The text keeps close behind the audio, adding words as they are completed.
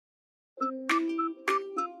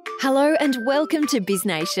Hello and welcome to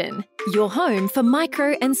BizNation, your home for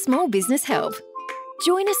micro and small business help.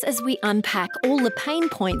 Join us as we unpack all the pain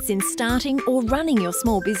points in starting or running your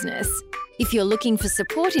small business. If you're looking for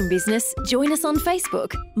support in business, join us on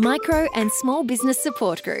Facebook, Micro and Small Business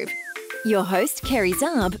Support Group. Your host, Kerry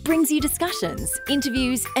Zarb, brings you discussions,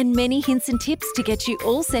 interviews, and many hints and tips to get you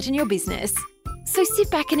all set in your business. So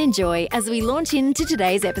sit back and enjoy as we launch into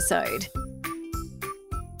today's episode.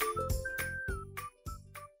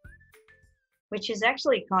 Which is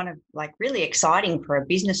actually kind of like really exciting for a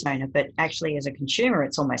business owner, but actually as a consumer,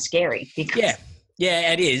 it's almost scary. Yeah,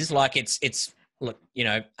 it is. Like it's look,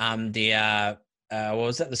 what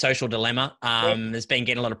was it? The Social Dilemma has been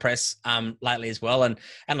getting a lot of press lately as well. And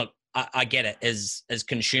look, I get it as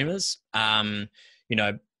consumers, wondering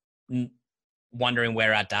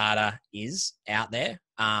where our data is out there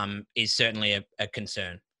is certainly a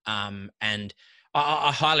concern. And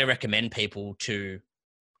I highly recommend people to,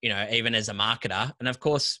 even as a marketer, and of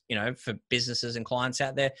course, for businesses and clients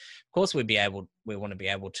out there, of course, we want to be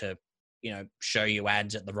able to, show you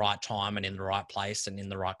ads at the right time and in the right place and in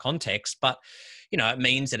the right context. But, it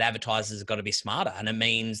means that advertisers have got to be smarter. And it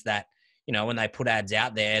means that, when they put ads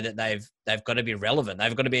out there, that they've got to be relevant.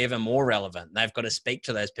 They've got to be even more relevant. They've got to speak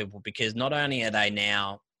to those people, because not only are they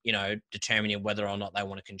now, determining whether or not they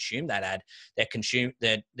want to consume that ad,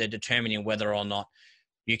 they're determining whether or not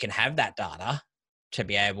you can have that data to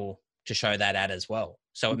be able to show that ad as well.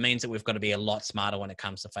 So it means that we've got to be a lot smarter when it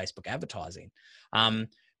comes to Facebook advertising.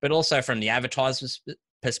 But also from the advertiser's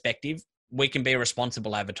perspective, we can be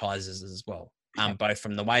responsible advertisers as well. Both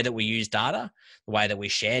from the way that we use data, the way that we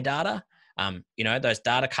share data, those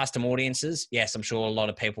data custom audiences. Yes, I'm sure a lot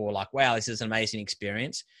of people were like, wow, this is an amazing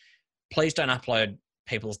experience. Please don't upload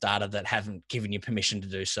people's data that haven't given you permission to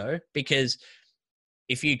do so, because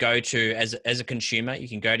if you go to, as a consumer, you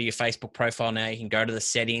can go to your Facebook profile now, you can go to the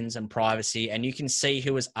settings and privacy, and you can see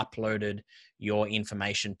who has uploaded your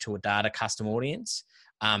information to a data custom audience.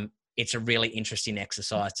 It's a really interesting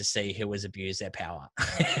exercise to see who has abused their power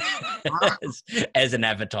as an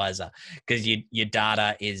advertiser, because your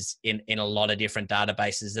data is in a lot of different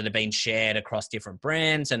databases that have been shared across different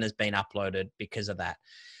brands and has been uploaded because of that.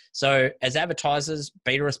 So as advertisers,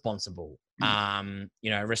 be responsible,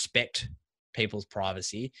 respect people's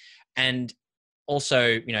privacy. And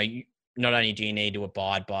also, not only do you need to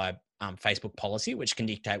abide by Facebook policy, which can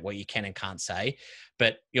dictate what you can and can't say,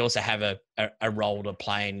 but you also have a role to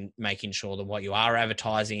play in making sure that what you are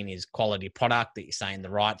advertising is quality product, that you're saying the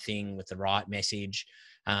right thing with the right message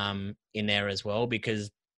in there as well.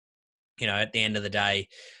 Because, at the end of the day,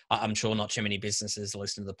 I'm sure not too many businesses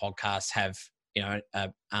listening to the podcast have,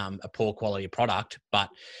 a poor quality product, but,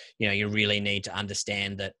 you really need to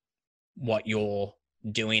understand that what you're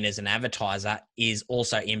doing as an advertiser is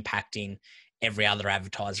also impacting every other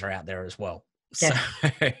advertiser out there as well. Yeah.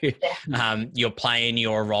 So you're playing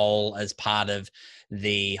your role as part of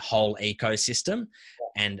the whole ecosystem,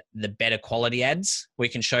 and the better quality ads we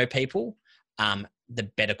can show people, the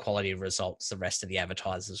better quality results the rest of the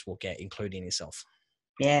advertisers will get, including yourself.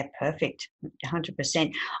 Yeah, perfect.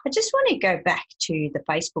 100%. I just want to go back to the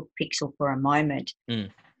Facebook pixel for a moment.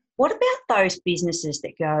 What about those businesses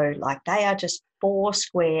that go like they are just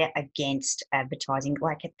foursquare against advertising?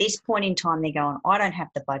 Like at this point in time, they're going, I don't have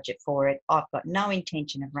the budget for it. I've got no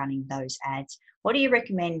intention of running those ads. What do you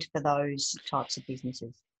recommend for those types of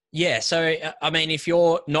businesses? Yeah. So, if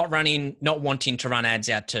you're not wanting to run ads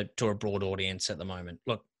out to a broad audience at the moment,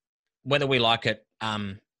 look, whether we like it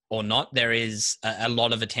or not, there is a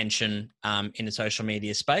lot of attention in the social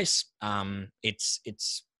media space.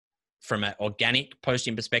 It's from an organic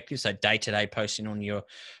posting perspective, so day-to-day posting on your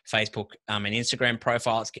Facebook and Instagram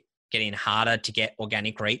profile, it's getting harder to get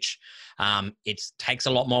organic reach. It takes a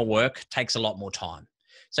lot more work, takes a lot more time.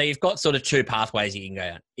 So you've got sort of two pathways you can go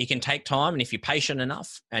down. You can take time, and if you're patient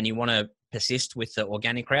enough and you want to persist with the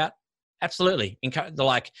organic route, absolutely.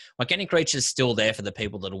 Organic reach is still there for the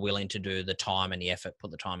people that are willing to do the time and the effort, put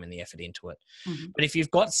the time and the effort into it. Mm-hmm. But if you've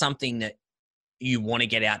got something that you want to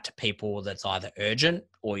get out to people that's either urgent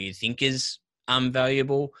or you think is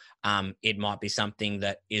valuable, it might be something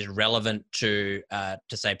that is relevant to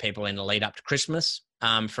say people in the lead up to Christmas,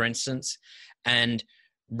 for instance. And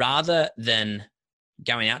rather than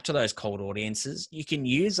going out to those cold audiences, you can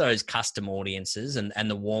use those custom audiences and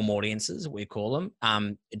the warm audiences, we call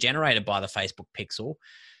them, generated by the Facebook pixel.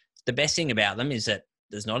 The best thing about them is that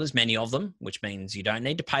there's not as many of them, which means you don't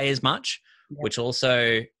need to pay as much, which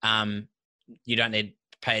also you don't need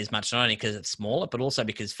to pay as much, not only because it's smaller, but also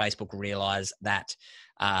because Facebook realize that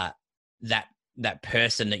that that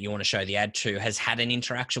person that you want to show the ad to has had an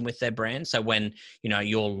interaction with their brand. So when,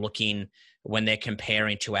 when they're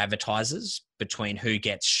comparing two advertisers between who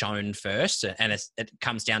gets shown first, and it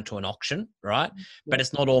comes down to an auction, right? Yeah. But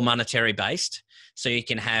it's not all monetary based. So you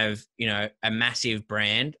can have, a massive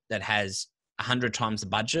brand that has 100 times the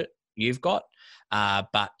budget you've got.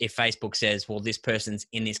 But if Facebook says, well, this person's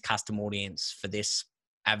in this custom audience for this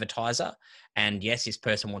advertiser, and yes, this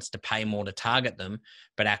person wants to pay more to target them,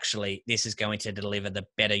 but actually this is going to deliver the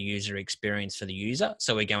better user experience for the user.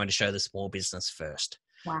 So we're going to show the small business first.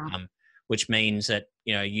 Wow. Which means that,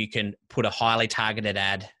 you can put a highly targeted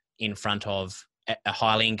ad in front of a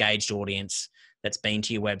highly engaged audience that's been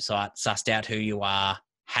to your website, sussed out who you are,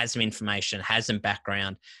 has some information, has some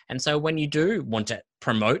background. And so when you do want to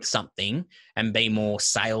promote something and be more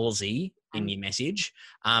salesy in your message,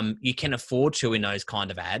 you can afford to in those kind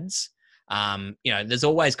of ads. There's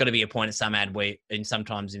always got to be a point at some ad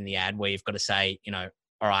sometimes in the ad where you've got to say,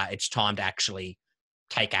 all right, it's time to actually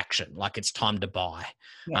take action. Like it's time to buy.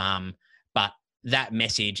 Yeah. But that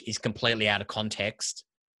message is completely out of context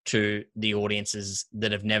to the audiences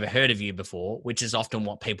that have never heard of you before, which is often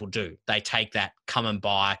what people do. They take that, come and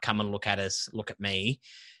buy, come and look at us, look at me,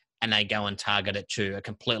 and they go and target it to a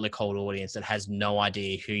completely cold audience that has no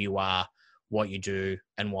idea who you are, what you do,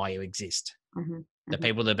 and why you exist. Mm-hmm. The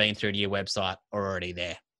people that have been through to your website are already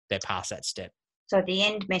there. They're past that step. So the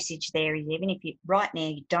end message there is, even if you right now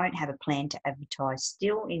you don't have a plan to advertise,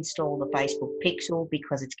 still install the Facebook Pixel,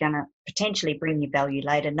 because it's going to potentially bring you value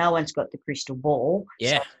later. No one's got the crystal ball.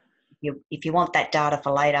 Yeah. So if you want that data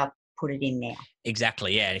for later, put it in now.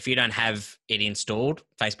 Exactly. Yeah. If you don't have it installed,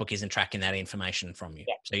 Facebook isn't tracking that information from you.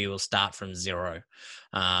 Yeah. So you will start from zero.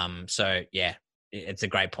 So yeah, it's a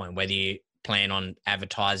great point. Whether you plan on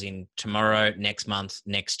advertising tomorrow, next month,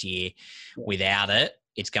 next year, without it,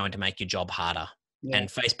 it's going to make your job harder. Yeah. And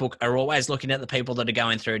Facebook are always looking at the people that are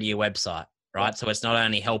going through to your website, right? Yeah. So it's not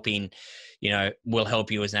only helping, will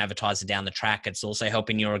help you as an advertiser down the track. It's also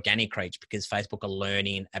helping your organic reach, because Facebook are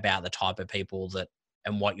learning about the type of people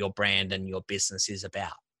and what your brand and your business is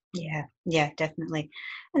about. Yeah, definitely.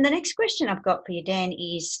 And the next question I've got for you, Dan,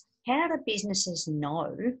 is how do businesses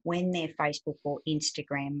know when their Facebook or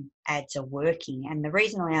Instagram ads are working? And the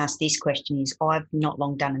reason I ask this question is I've not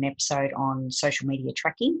long done an episode on social media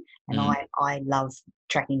tracking, and I love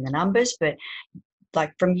tracking the numbers, but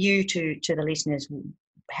like from you to the listeners,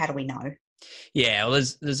 how do we know? Yeah, well,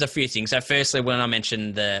 there's a few things. So firstly, when I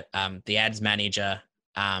mentioned the ads manager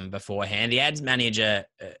beforehand, the ads manager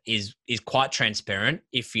is quite transparent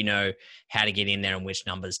if you know how to get in there and which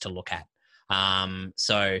numbers to look at.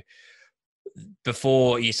 So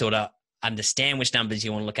before you sort of understand which numbers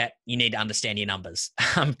you want to look at, you need to understand your numbers,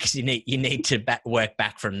 because you need to work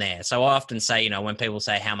back from there. So I often say, when people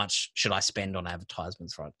say, how much should I spend on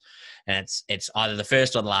advertisements, right? And it's either the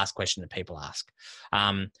first or the last question that people ask.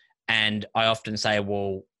 And I often say,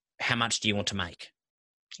 well, how much do you want to make?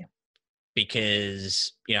 Yeah.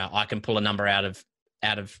 Because, I can pull a number out of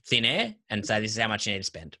thin air and say, this is how much you need to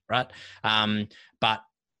spend, right? But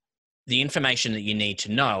the information that you need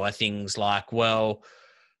to know are things like, well,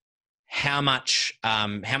 how much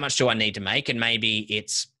do I need to make? And maybe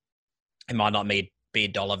it might not be a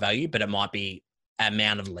dollar value, but it might be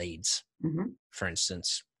amount of leads, for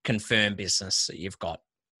instance, confirmed business that you've got.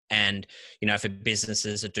 And, for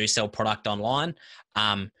businesses that do sell product online,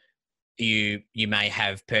 you may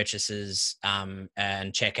have purchases and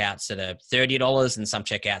checkouts that are $30 and some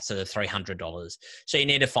checkouts that are $300. So you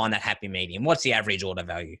need to find that happy medium. What's the average order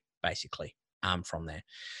value, basically, from there?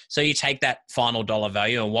 So you take that final dollar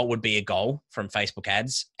value and what would be a goal from Facebook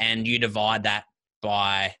ads, and you divide that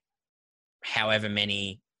by however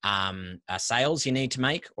many sales you need to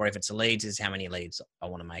make, or if it's a leads, is how many leads I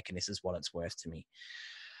want to make, and this is what it's worth to me.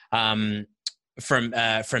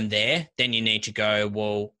 From there, then you need to go,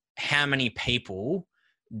 well, how many people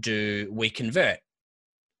do we convert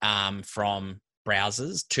from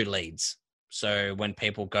browsers to leads? So when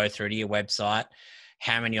people go through to your website,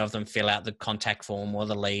 how many of them fill out the contact form or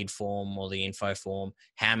the lead form or the info form?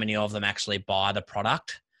 How many of them actually buy the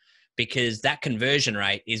product? Because that conversion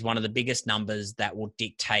rate is one of the biggest numbers that will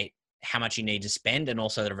dictate how much you need to spend and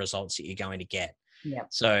also the results that you're going to get. Yeah.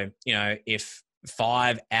 So, if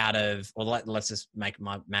 5 out of, or let's just make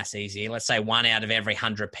my maths easier. Let's say 1 out of every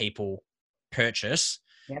 100 people purchase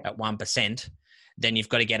at 1%, then you've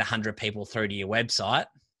got to get 100 people through to your website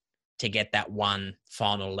to get that one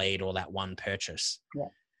final lead or that one purchase. Yeah.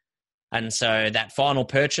 And so that final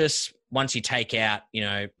purchase, once you take out,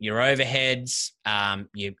 your overheads,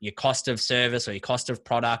 your cost of service or your cost of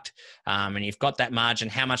product, and you've got that margin,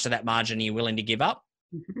 how much of that margin are you willing to give up?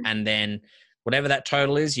 Mm-hmm. And then whatever that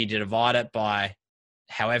total is, you divide it by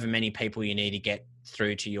however many people you need to get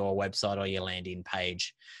through to your website or your landing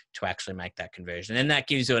page to actually make that conversion. And that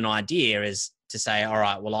gives you an idea as to say, all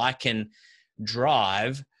right, well, I can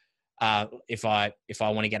drive if I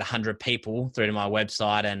want to get 100 people through to my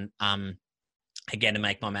website, and again, to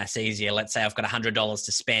make my maths easier, let's say I've got $100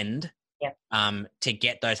 to spend to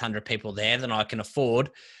get those 100 people there, then I can afford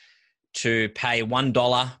to pay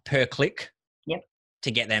 $1 per click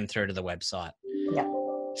to get them through to the website.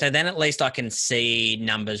 So then at least I can see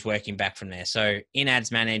numbers working back from there. So in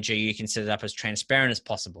Ads Manager, you can set it up as transparent as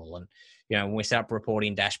possible. And, you know, when we set up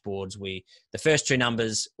reporting dashboards, the first two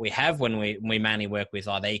numbers we have when we mainly work with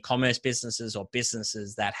either e-commerce businesses or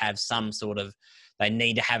businesses that have some sort of, they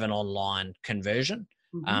need to have an online conversion.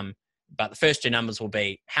 But the first two numbers will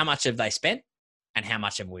be how much have they spent and how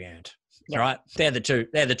much have we earned. Right. They're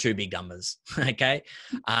the two big numbers. Okay.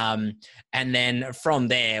 And then from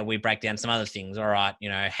there, we break down some other things. All right. You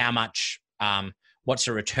know, how much, what's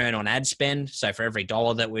the return on ad spend? So for every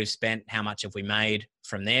dollar that we've spent, how much have we made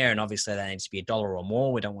from there? And obviously that needs to be $1 or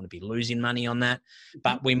more. We don't want to be losing money on that,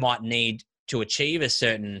 but we might need to achieve a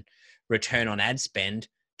certain return on ad spend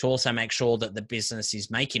to also make sure that the business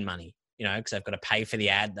is making money. You know, because they've got to pay for the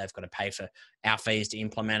ad, they've got to pay for our fees to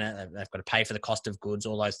implement it, they've got to pay for the cost of goods,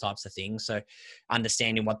 all those types of things. So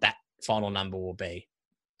understanding what that final number will be.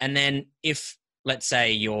 And then if, let's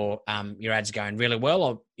say your ads are going really well,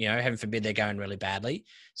 or, you know, heaven forbid they're going really badly,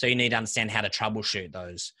 so you need to understand how to troubleshoot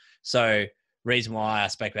those. So reason why I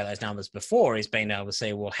spoke about those numbers before is being able to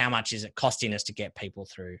see, well, how much is it costing us to get people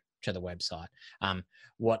through to the website?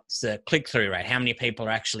 What's the click-through rate? How many people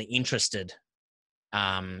are actually interested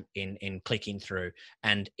in clicking through?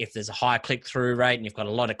 And if there's a high click-through rate and you've got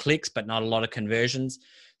a lot of clicks but not a lot of conversions,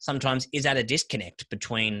 sometimes is that a disconnect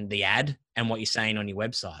between the ad and what you're saying on your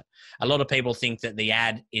website? A lot of people think that the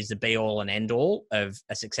ad is the be-all and end-all of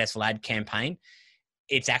a successful ad campaign.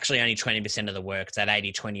 It's actually only 20% of the work. It's that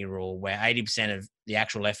 80-20 rule, where 80% of the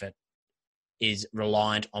actual effort is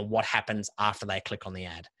reliant on what happens after they click on the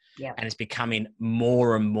ad. And it's becoming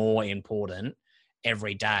more and more important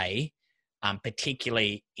every day,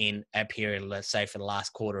 particularly in a period, let's say for the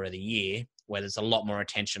last quarter of the year, where there's a lot more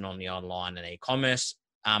attention on the online and e-commerce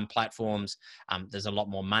platforms. There's a lot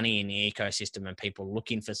more money in the ecosystem and people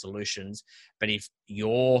looking for solutions. But if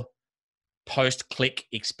your post-click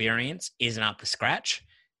experience isn't up to scratch,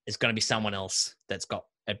 it's going to be someone else that's got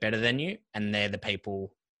it better than you. And they're the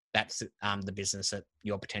people, that's the business that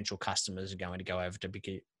your potential customers are going to go over to,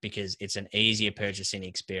 because it's an easier purchasing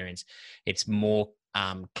experience. It's more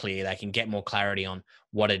clear. They can get more clarity on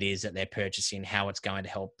what it is that they're purchasing, how it's going to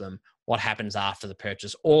help them, what happens after the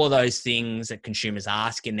purchase, all of those things that consumers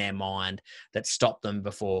ask in their mind that stop them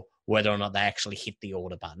before whether or not they actually hit the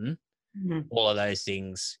order button. All of those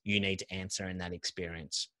things you need to answer in that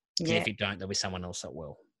experience. If you don't, there'll be someone else that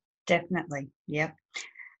will. Definitely. Yeah.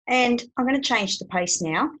 And I'm going to change the pace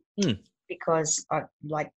now because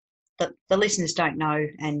the listeners don't know,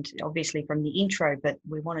 and obviously from the intro, but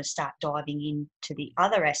we want to start diving into the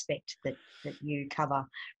other aspect that you cover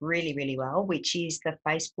really, really well, which is the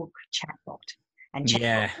Facebook chatbot and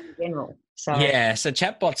chatbot in general. So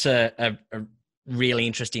chatbots are a really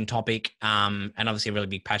interesting topic, and obviously a really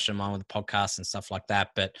big passion of mine with the podcast and stuff like that.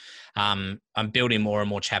 But I'm building more and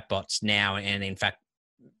more chatbots now, and in fact,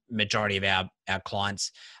 majority of our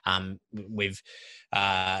clients, we've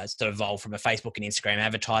sort of evolved from a Facebook and Instagram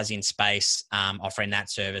advertising space, offering that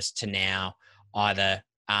service, to now either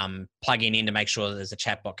plugging in to make sure that there's a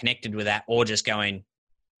chatbot connected with that, or just going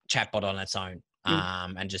chatbot on its own,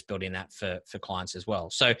 and just building that for clients as well.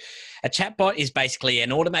 So a chatbot is basically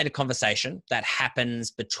an automated conversation that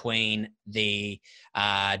happens between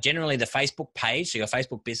generally the Facebook page, so your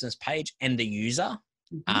Facebook business page, and the user.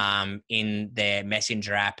 In their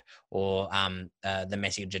Messenger app or the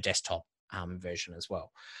Messenger desktop version as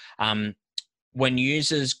well. When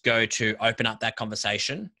users go to open up that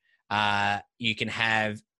conversation, you can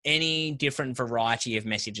have any different variety of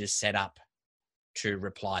messages set up to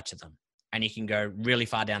reply to them. And you can go really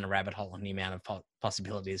far down the rabbit hole on the amount of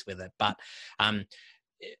possibilities with it. But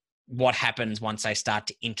what happens once they start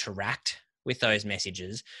to interact with those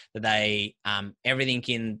messages, that they everything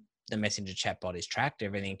in the Messenger chatbot is tracked,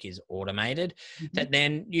 everything is automated, that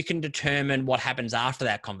then you can determine what happens after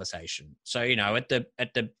that conversation. So, you know, at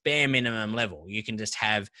the bare minimum level, you can just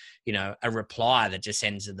have, you know, a reply that just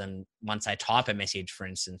sends to them once they type a message, for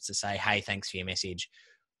instance, to say, hey, thanks for your message.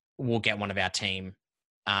 We'll get one of our team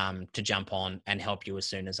to jump on and help you as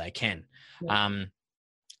soon as they can.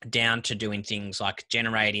 down to doing things like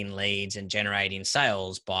generating leads and generating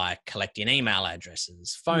sales by collecting email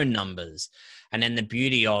addresses, phone numbers. And then the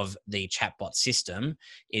beauty of the chatbot system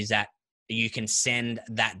is that you can send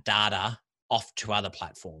that data off to other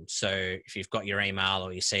platforms. So if you've got your email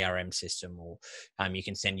or your CRM system, or you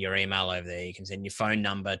can send your email over there, you can send your phone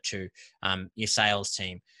number to your sales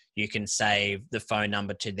team. You can save the phone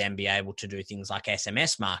number to then be able to do things like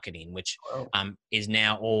SMS marketing, which is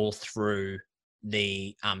now all through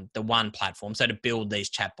the one platform. So to build these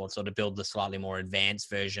chatbots, or to build the slightly more advanced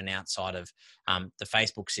version outside of the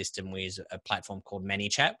Facebook system, we use a platform called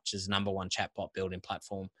ManyChat, which is the number one chatbot building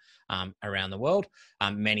platform around the world.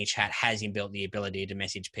 ManyChat has inbuilt the ability to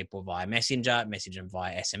message people via Messenger, message them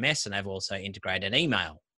via SMS, and they've also integrated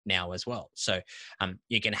email now as well. So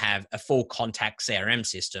you can have a full contact CRM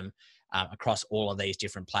system across all of these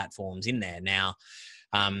different platforms in there. Now,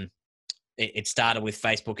 it started with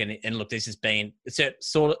Facebook, and look, this has been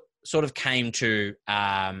sort of came to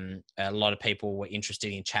a lot of people were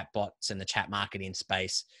interested in chatbots and the chat marketing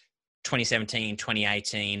space. 2017,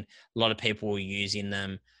 2018, a lot of people were using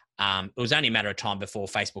them. It was only a matter of time before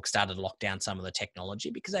Facebook started to lock down some of the technology,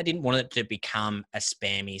 because they didn't want it to become a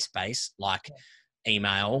spammy space like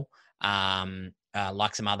email,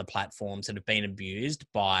 like some other platforms that have been abused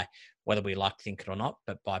by, whether we like to think it or not,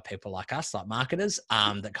 but by people like us, like marketers,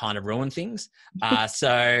 that kind of ruin things.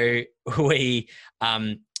 So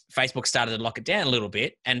Facebook started to lock it down a little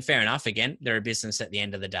bit, and fair enough. Again, they're a business at the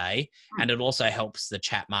end of the day, and it also helps the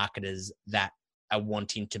chat marketers that are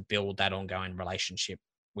wanting to build that ongoing relationship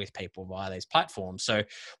with people via these platforms. So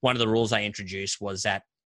one of the rules they introduced was that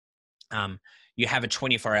you have a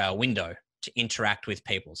 24-hour window to interact with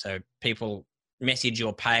people. So people message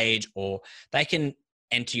your page, or they can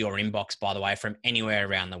enter your inbox, by the way, from anywhere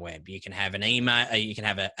around the web. You can have an email, you can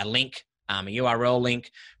have a link, a URL link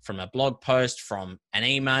from a blog post, from an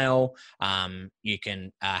email. You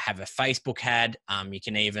can have a Facebook ad. You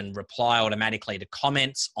can even reply automatically to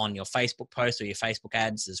comments on your Facebook post or your Facebook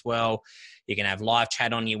ads as well. You can have live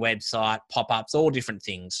chat on your website, pop-ups, all different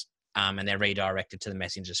things. And they're redirected to the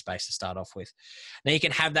Messenger space to start off with. Now you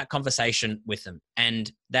can have that conversation with them, and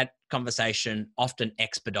that conversation often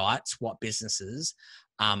expedites what businesses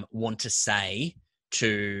want to say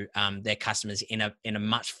to their customers in a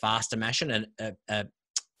much faster fashion, and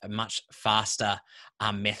a much faster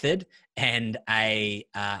method, and a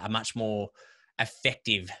much more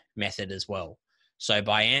effective method as well. So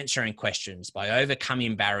by answering questions, by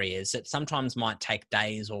overcoming barriers that sometimes might take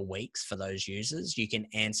days or weeks for those users, you can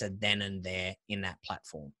answer then and there in that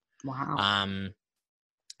platform. Wow.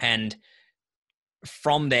 And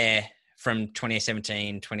from there, from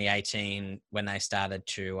 2017, 2018, when they started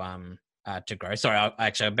to grow. Sorry,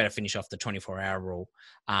 I better finish off the 24-hour rule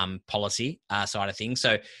policy side of things.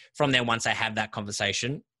 So from there, once they have that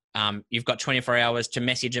conversation, you've got 24 hours to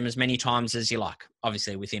message them as many times as you like,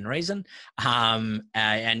 obviously within reason.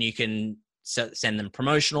 And you can send them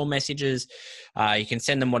promotional messages. You can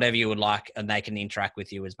send them whatever you would like, and they can interact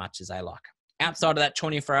with you as much as they like. Outside of that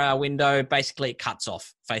 24-hour window, basically it cuts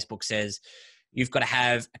off. Facebook says you've got to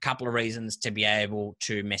have a couple of reasons to be able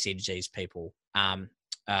to message these people.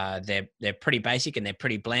 They're pretty basic and they're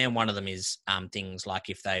pretty bland. One of them is things like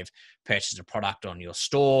if they've purchased a product on your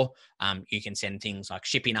store, you can send things like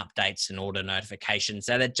shipping updates and order notifications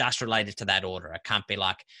that are just related to that order. It can't be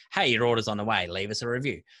like, hey, your order's on the way, leave us a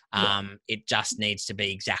review. It just needs to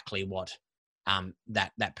be exactly what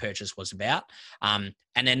that purchase was about.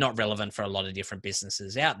 And they're not relevant for a lot of different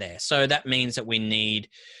businesses out there. So that means that we need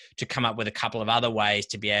to come up with a couple of other ways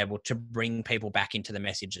to be able to bring people back into the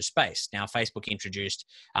messenger space. Now, Facebook introduced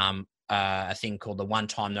a thing called the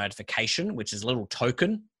one-time notification, which is a little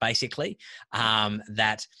token, basically,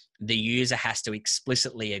 that the user has to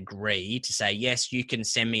explicitly agree to say, yes, you can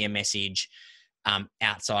send me a message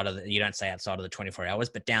outside of you don't say outside of the 24 hours,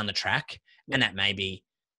 but down the track. And that may be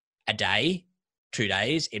a day, 2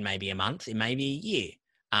 days, it may be a month, it may be a year.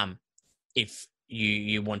 If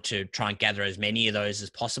you want to try and gather as many of those as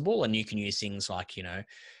possible, and you can use things like,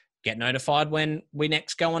 get notified when we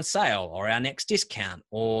next go on sale, or our next discount,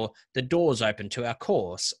 or the doors open to our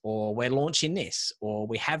course, or we're launching this, or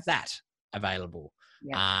we have that available.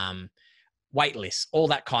 Wait lists, all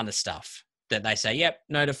that kind of stuff that they say, yep,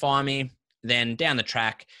 notify me. Then down the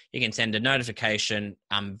track, you can send a notification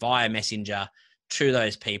via Messenger to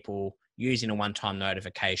those people using a one-time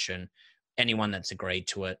notification, anyone that's agreed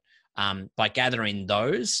to it. By gathering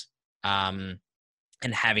those and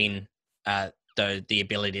having the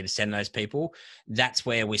ability to send those people, that's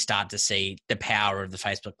where we start to see the power of the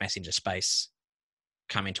Facebook Messenger space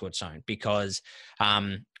come into its own. Because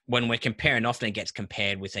when we're comparing, often it gets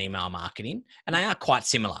compared with email marketing, and they are quite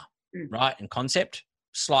similar, right? In concept,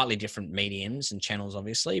 slightly different mediums and channels,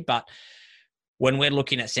 obviously. But when we're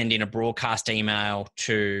looking at sending a broadcast email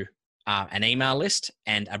to an email list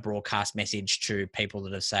and a broadcast message to people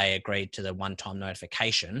that have, say, agreed to the one-time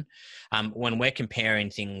notification, when we're comparing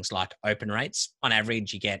things like open rates, on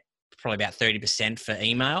average, you get probably about 30% for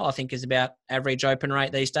email, I think is about average open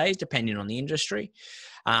rate these days, depending on the industry.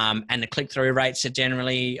 And the click-through rates are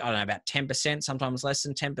generally, I don't know, about 10%, sometimes less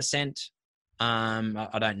than 10%.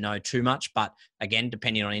 I don't know too much, but again,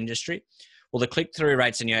 depending on industry. Well, the click-through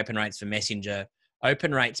rates and the open rates for Messenger,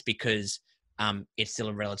 open rates because it's still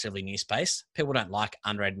a relatively new space. People don't like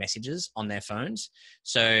unread messages on their phones.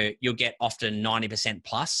 So you'll get often 90%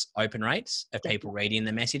 plus open rates of people reading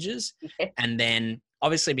the messages. And then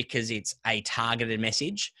obviously because it's a targeted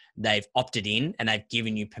message, they've opted in and they've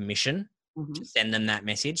given you permission to send them that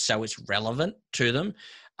message. So it's relevant to them,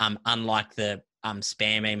 unlike the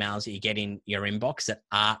spam emails that you get in your inbox that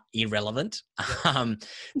are irrelevant.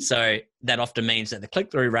 So that often means that the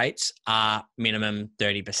click-through rates are minimum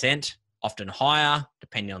 30%, often higher,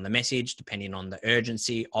 depending on the message, depending on the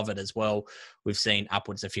urgency of it as well. We've seen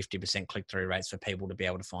upwards of 50% click-through rates for people to be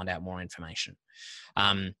able to find out more information.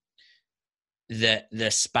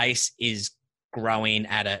 The space is growing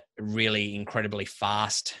at a really incredibly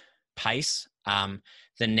fast pace.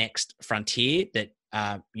 The next frontier that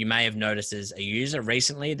you may have noticed as a user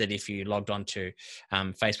recently, that if you logged on to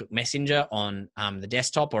Facebook Messenger on the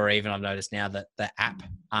desktop, or even I've noticed now that the app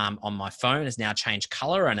on my phone has now changed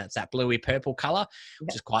color, and it's that bluey purple color,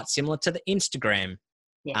 which is quite similar to the Instagram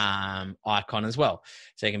icon as well.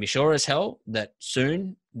 So you can be sure as hell that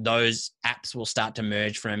soon those apps will start to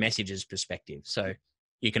merge from a messages perspective. So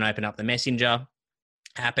you can open up the Messenger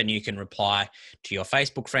app and you can reply to your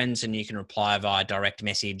Facebook friends, and you can reply via direct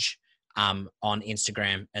message on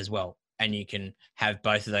Instagram as well. And you can have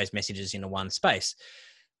both of those messages in one space.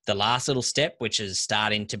 The last little step, which is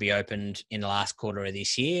starting to be opened in the last quarter of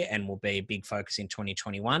this year and will be a big focus in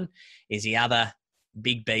 2021, is the other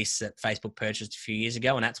big beast that Facebook purchased a few years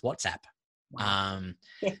ago, and that's WhatsApp. Wow.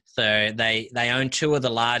 So they own two of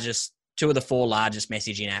the four largest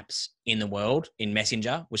messaging apps in the world in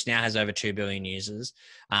Messenger, which now has over 2 billion users.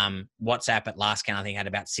 WhatsApp at last count, I think, had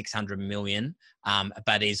about 600 million,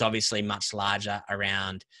 but is obviously much larger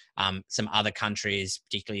around some other countries,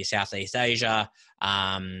 particularly Southeast Asia,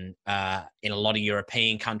 in a lot of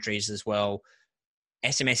European countries as well.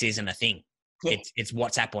 SMS isn't a thing. It's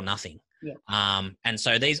WhatsApp or nothing. And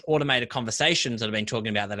so these automated conversations that I've been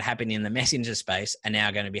talking about that are happening in the Messenger space are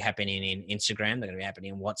now going to be happening in Instagram. They're going to be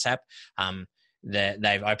happening in WhatsApp.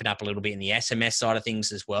 They've opened up a little bit in the SMS side of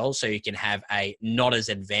things as well. So you can have a not as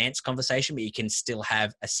advanced conversation, but you can still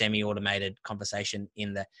have a semi-automated conversation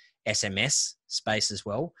in the SMS space as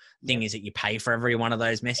well. The thing is that you pay for every one of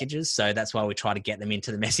those messages. So that's why we try to get them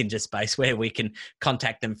into the Messenger space where we can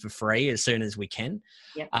contact them for free as soon as we can.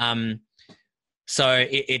 So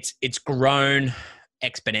it's grown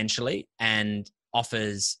exponentially and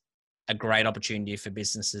offers a great opportunity for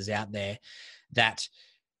businesses out there that,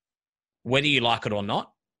 whether you like it or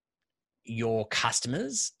not, your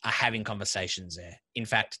customers are having conversations there. In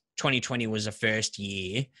fact, 2020 was the first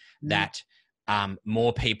year that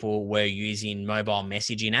more people were using mobile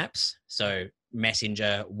messaging apps. So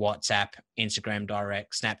Messenger, WhatsApp, Instagram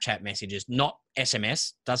Direct, Snapchat messages, not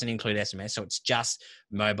SMS, doesn't include SMS. So it's just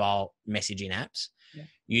mobile messaging apps,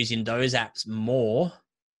 using those apps more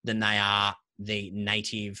than they are the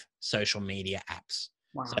native social media apps.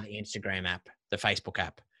 So the Instagram app, the Facebook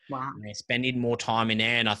app. And they're spending more time in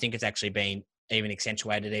there. And I think it's actually been even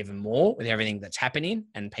accentuated even more with everything that's happening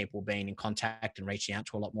and people being in contact and reaching out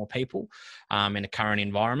to a lot more people in the current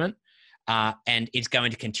environment. And it's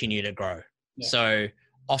going to continue to grow. So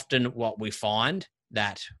often what we find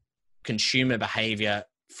that consumer behavior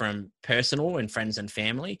from personal and friends and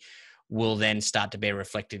family will then start to be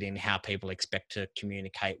reflected in how people expect to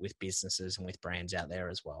communicate with businesses and with brands out there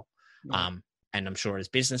as well. And I'm sure as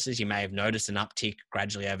businesses, you may have noticed an uptick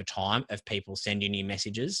gradually over time of people sending you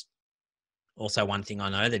messages. Also, one thing I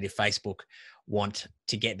know that if Facebook want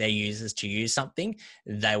to get their users to use something,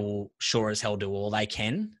 they will sure as hell do all they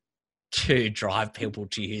can to drive people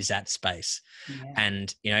to use that space.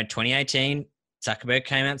 And, 2018, Zuckerberg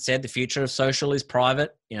came out and said the future of social is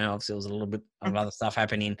private. Obviously there was a little bit of other stuff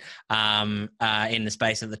happening in the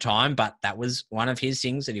space at the time, but that was one of his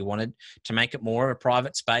things, that he wanted to make it more of a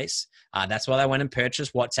private space. That's why they went and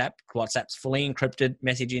purchased WhatsApp. WhatsApp's fully encrypted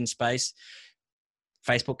messaging space.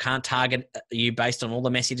 Facebook can't target you based on all the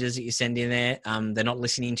messages that you send in there. They're not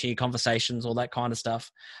listening to your conversations, all that kind of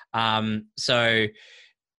stuff. So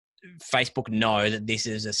Facebook know that this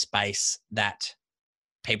is a space that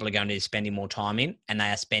people are going to be spending more time in, and they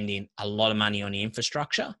are spending a lot of money on the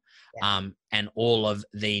infrastructure. Yeah. And all of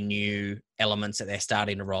the new elements that they're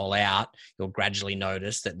starting to roll out, you'll gradually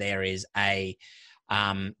notice that there is a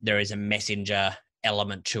messenger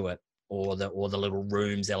element to it, or the little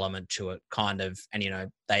rooms element to it, kind of.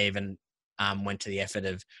 And they even went to the effort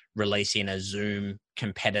of releasing a Zoom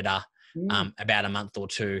competitor about a month or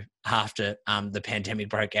two after the pandemic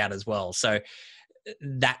broke out as well. So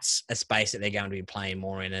that's a space that they're going to be playing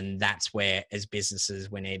more in, and that's where, as businesses,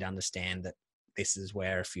 we need to understand that this is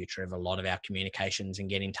where a future of a lot of our communications and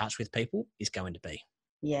getting in touch with people is going to be.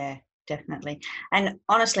 Yeah, definitely. And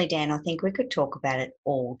honestly, Dan, I think we could talk about it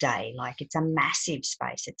all day. Like, it's a massive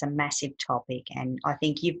space. It's a massive topic. And I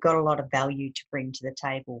think you've got a lot of value to bring to the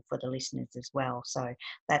table for the listeners as well. So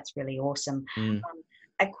that's really awesome.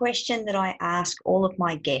 A question that I ask all of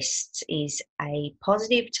my guests is a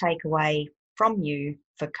positive takeaway from you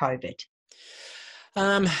for COVID.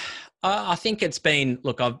 I think it's been,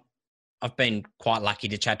 look, I've been quite lucky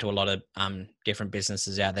to chat to a lot of different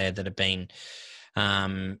businesses out there that have been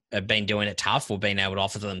doing it tough, or been able to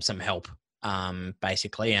offer them some help,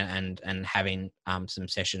 basically, and having some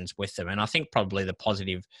sessions with them. And I think probably the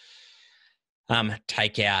positive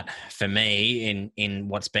takeout for me in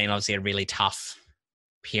what's been obviously a really tough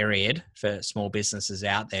period for small businesses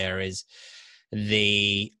out there is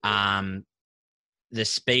the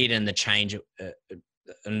speed and the change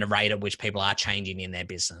and the rate at which people are changing in their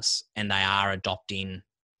business, and they are adopting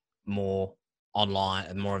more of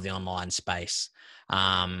the online space.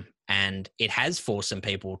 And it has forced some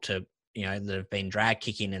people to, that have been drag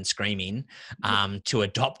kicking and screaming, to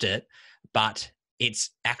adopt it, but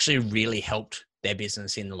it's actually really helped their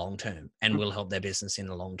business in the long term, and will help their business in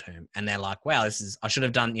the long term. And they're like, wow, I should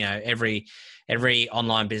have done, every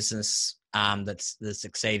online business that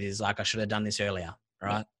succeeded is like, I should have done this earlier.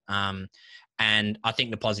 Right. And I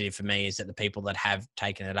think the positive for me is that the people that have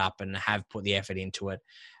taken it up and have put the effort into it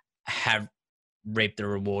have reaped the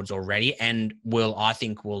rewards already, and will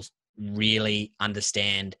really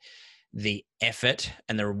understand the effort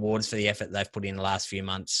and the rewards for the effort they've put in the last few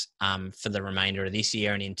months, for the remainder of this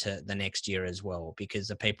year and into the next year as well. Because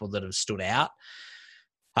the people that have stood out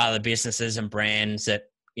are the businesses and brands that,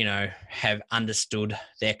 have understood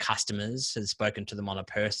their customers, has spoken to them on a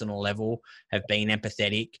personal level, have been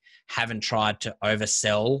empathetic, haven't tried to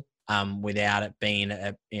oversell without it being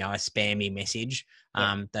a spammy message.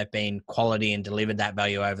 They've been quality and delivered that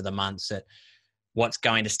value over the months. That what's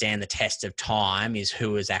going to stand the test of time is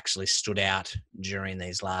who has actually stood out during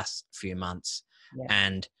these last few months,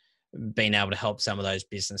 and being able to help some of those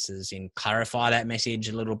businesses in clarify that message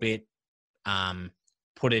a little bit,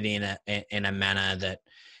 put it in a manner that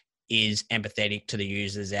is empathetic to the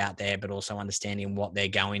users out there, but also understanding what they're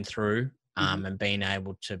going through, and being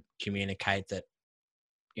able to communicate that,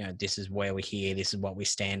 this is where we're here, this is what we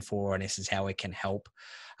stand for, and this is how we can help.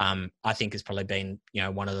 I think has probably been,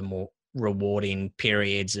 one of the more rewarding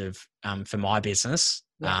periods of, for my business.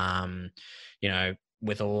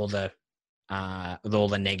 With all the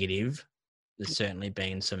negative, there's certainly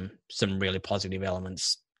been some really positive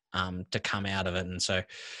elements to come out of it. And so,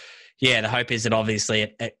 the hope is that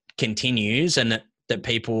obviously it continues, and that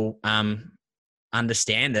people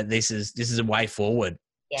understand that this is a way forward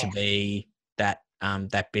to be that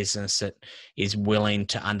business that is willing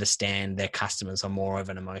to understand their customers on more of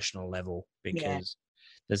an emotional level, because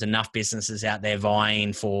there's enough businesses out there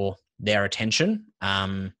vying for their attention,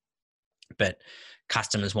 but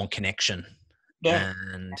customers want connection.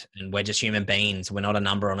 And we're just human beings. We're not a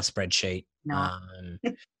number on a spreadsheet. No.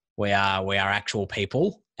 We are actual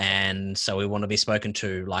people, and so we want to be spoken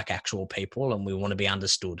to like actual people, and we want to be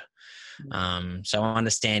understood. So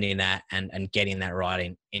understanding that and getting that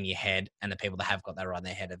right in your head, and the people that have got that right in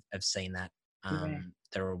their head have seen that,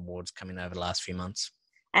 the rewards coming over the last few months.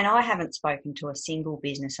 And I haven't spoken to a single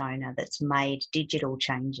business owner that's made digital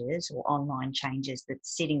changes or online changes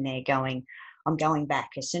that's sitting there going, I'm going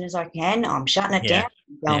back as soon as I can. I'm shutting it down.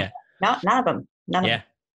 No, none of them. None of them.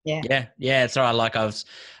 Yeah, it's all right. Like I was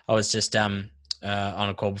just on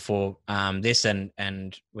a call before this, and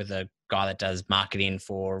with a guy that does marketing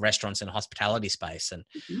for restaurants and hospitality space, and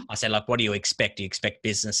I said, like, what do you expect? Do you expect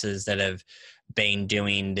businesses that have been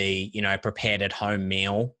doing the prepared at home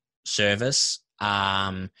meal service?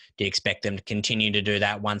 Do you expect them to continue to do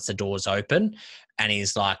that once the doors open? And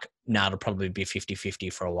he's like, no, it'll probably be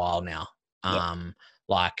 50-50 for a while now.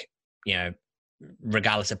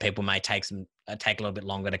 Regardless of people may take a little bit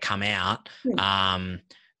longer to come out.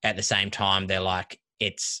 At the same time, they're like,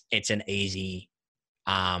 it's an easy,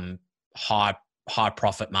 high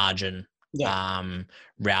profit margin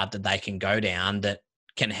route that they can go down that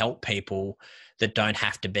can help people that don't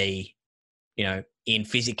have to be,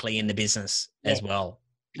 physically in the business as well.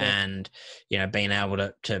 Yeah. And, being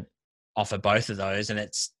able to offer both of those, and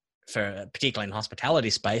it's particularly in hospitality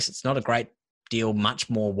space, it's not a great deal, much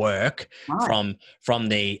more work from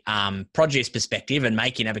the produce perspective and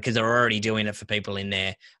making it, because they're already doing it for people in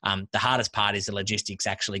there. The hardest part is the logistics,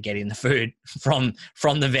 actually getting the food from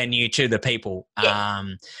the venue to the people.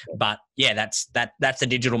 But yeah, that's a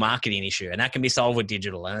digital marketing issue, and that can be solved with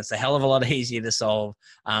digital, and it's a hell of a lot easier to solve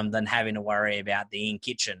than having to worry about the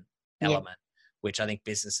in-kitchen element, which I think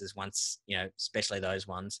businesses once, especially those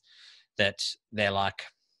ones that they're like,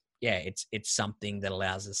 it's something that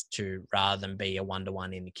allows us to, rather than be a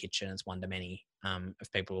one-to-one in the kitchen, it's one-to-many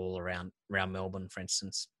of people all around Melbourne, for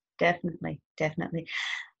instance. Definitely.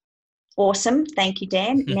 Awesome. Thank you,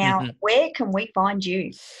 Dan. Now, where can we find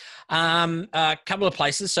you? A couple of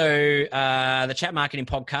places. So the Chat Marketing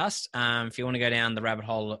Podcast, if you want to go down the rabbit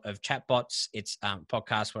hole of chatbots, it's a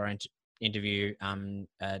podcast where I interview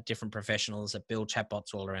different professionals that build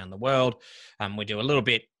chatbots all around the world. We do a little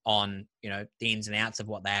bit on, the ins and outs of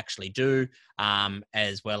what they actually do,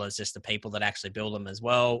 as well as just the people that actually build them as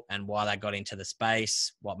well, and why they got into the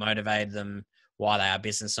space, what motivated them, why they are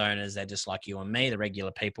business owners. They're just like you and me, the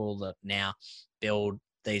regular people that now build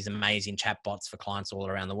these amazing chatbots for clients all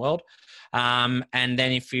around the world. And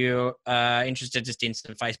then if you're interested just in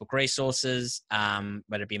some Facebook resources,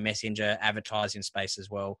 whether it be Messenger, advertising space as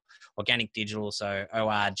well, Organic Digital, so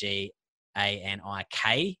ORGANIK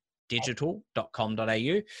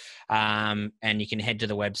digital.com.au. And you can head to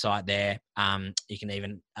the website there. You can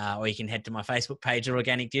even, or you can head to my Facebook page at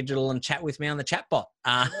Organic Digital and chat with me on the chatbot.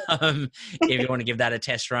 If you want to give that a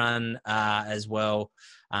test run as well.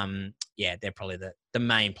 They're probably the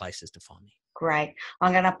main places to find me. Great.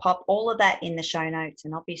 I'm going to pop all of that in the show notes,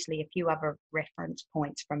 and obviously a few other reference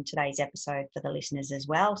points from today's episode for the listeners as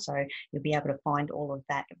well. So you'll be able to find all of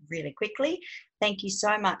that really quickly. Thank you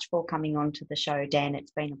so much for coming on to the show, Dan.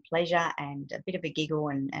 It's been a pleasure and a bit of a giggle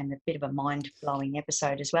and a bit of a mind-blowing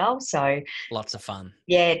episode as well. So lots of fun.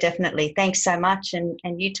 Yeah, definitely. Thanks so much, and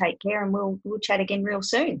you take care, and we'll chat again real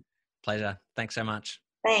soon. Pleasure. Thanks so much.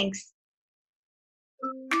 Thanks.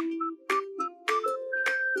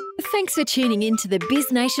 Thanks for tuning in to the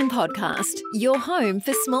Biz Nation podcast, your home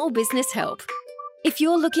for small business help. If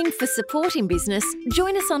you're looking for support in business,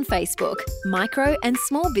 join us on Facebook, Micro and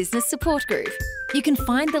Small Business Support Group. You can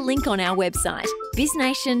find the link on our website,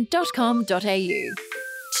 biznation.com.au.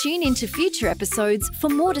 Tune into future episodes for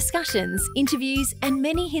more discussions, interviews, and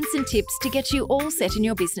many hints and tips to get you all set in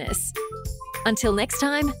your business. Until next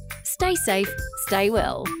time, stay safe, stay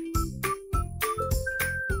well.